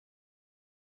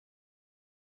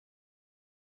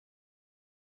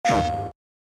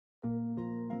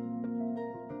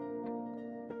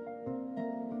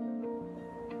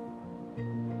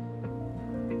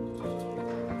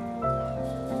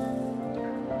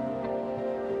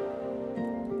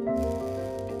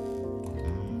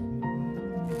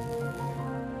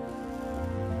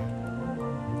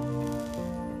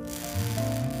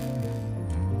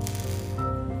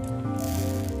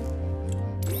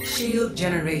Shield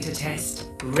generator test.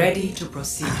 Ready to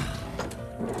proceed.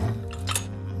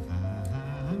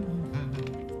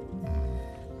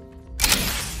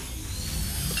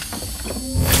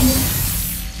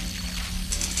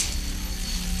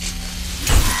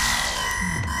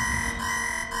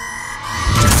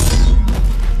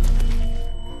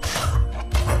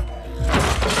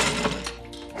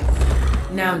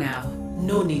 Now.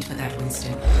 No need for that,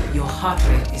 Winston. Your heart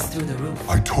rate is through the roof.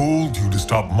 I told you to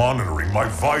stop monitoring my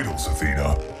vitals,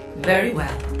 Athena. Very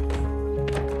well.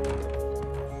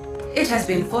 It has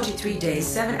been 43 days,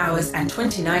 7 hours, and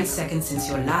 29 seconds since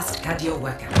your last cardio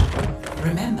workout.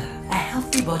 Remember, a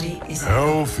healthy body is a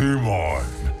healthy mind.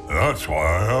 That's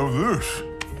why I have this.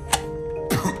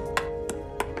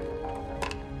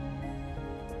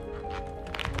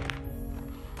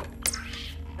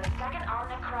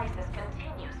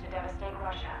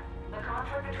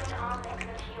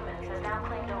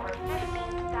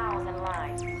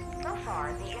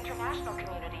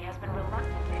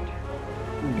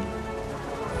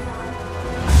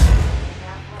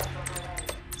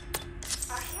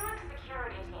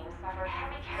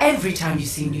 Every time you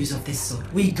see news of this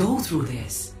sort, we go through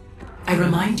this. I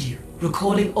remind you,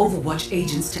 recalling Overwatch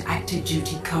agents to active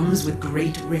duty comes with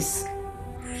great risk.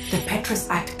 The Petrus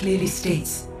Act clearly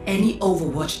states any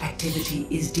Overwatch activity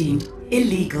is deemed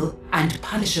illegal and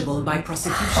punishable by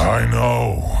prosecution. I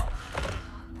know.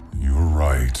 You're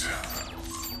right.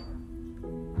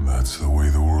 That's the way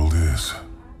the world is.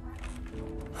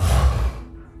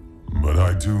 But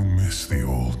I do miss the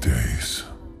old days.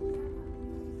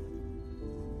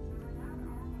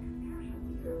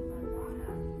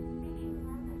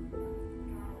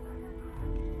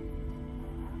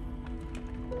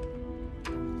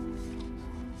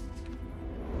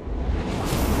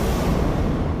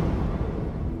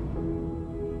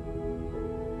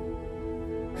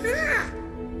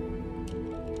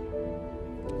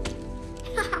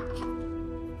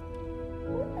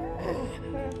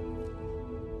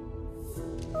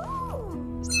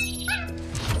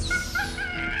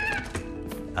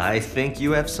 I think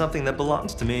you have something that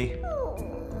belongs to me.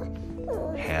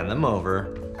 Hand them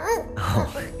over.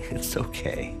 Oh, it's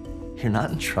okay. You're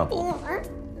not in trouble.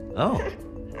 Oh,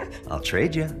 I'll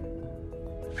trade you.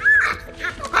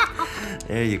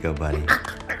 There you go, buddy.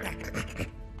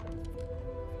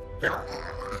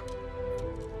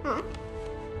 Well,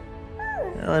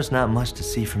 there's not much to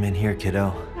see from in here,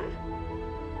 kiddo.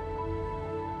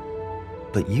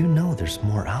 But you know there's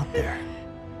more out there,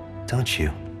 don't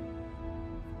you?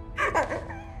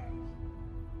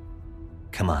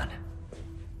 Come on.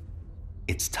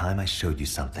 It's time I showed you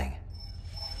something.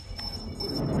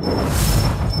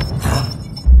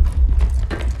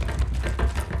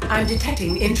 I'm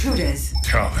detecting intruders.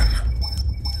 Talon.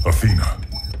 Athena.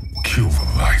 Kill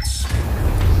the lights.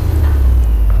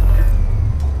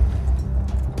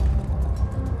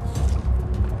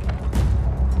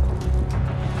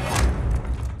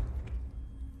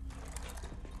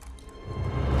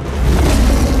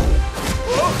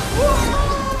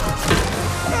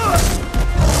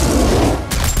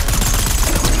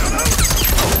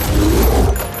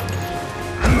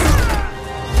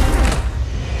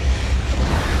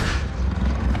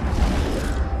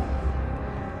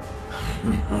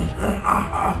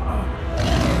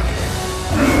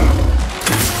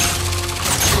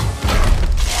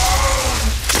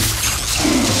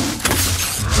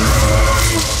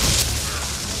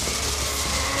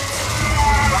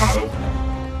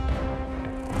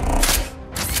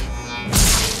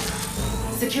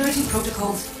 Security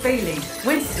protocols failing.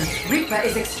 Winston, Reaper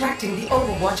is extracting the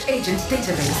Overwatch agent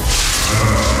database.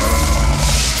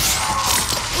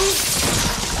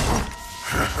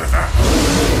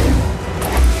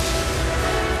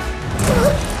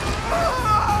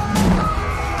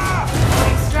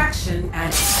 Extraction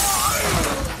at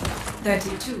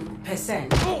 32%.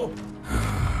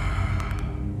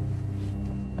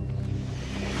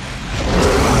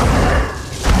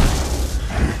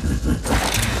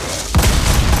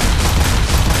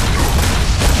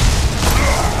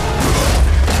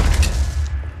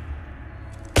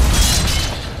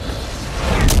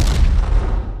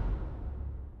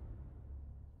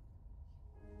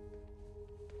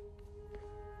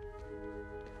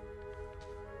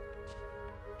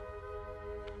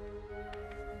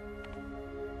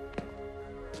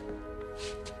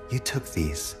 You took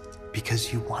these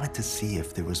because you wanted to see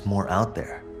if there was more out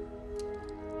there.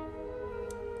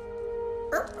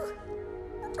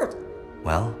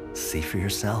 Well, see for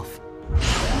yourself.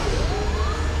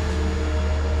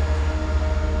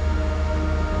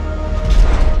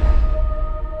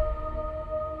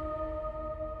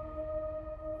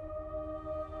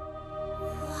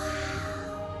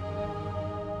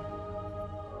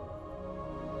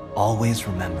 always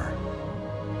remember,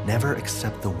 never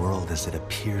accept the world as it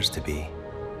appears to be.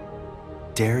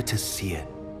 Dare to see it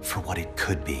for what it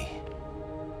could be.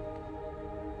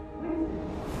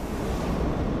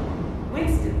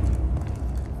 Winston!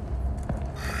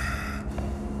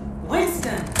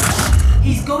 Winston!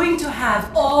 He's going to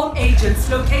have all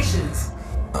agents' locations.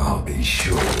 I'll be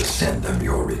sure to send them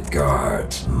your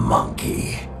regards,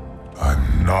 monkey.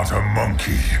 I'm not a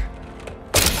monkey.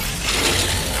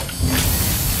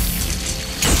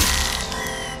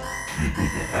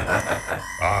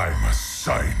 I'm a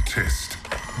scientist.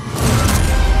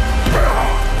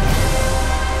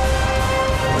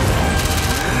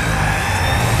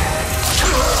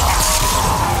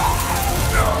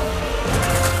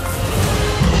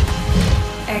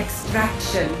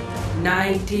 Extraction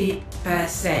 90%.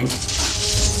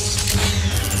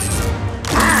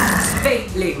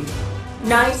 Failing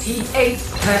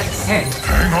 98%.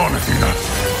 Hang on, Athena.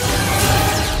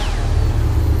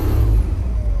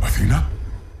 Athena?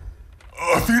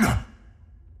 Athena!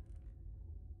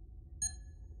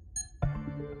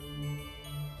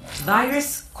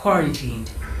 Virus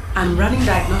quarantined. I'm running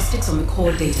diagnostics on the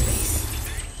core database.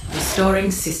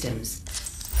 Restoring systems.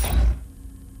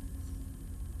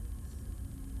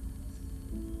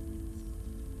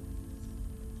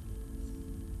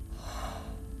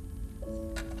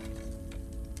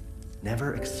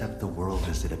 Never accept the world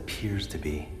as it appears to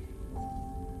be.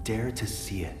 Dare to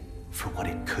see it for what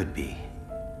it could be.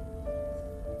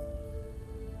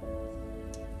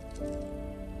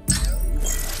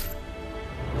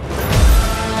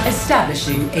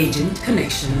 Establishing agent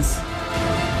connections.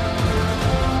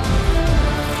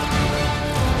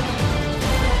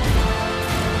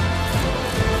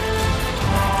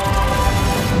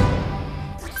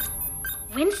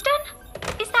 Winston?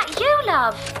 Is that you,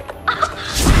 love?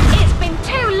 It's been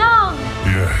too long!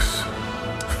 Yes.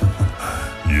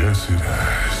 Yes, it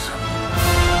has.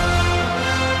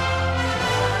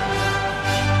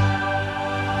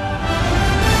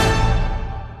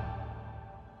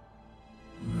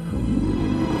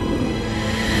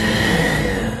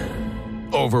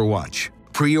 Overwatch.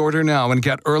 Pre-order now and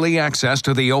get early access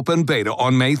to the open beta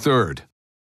on May 3rd.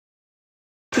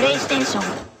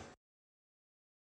 PlayStation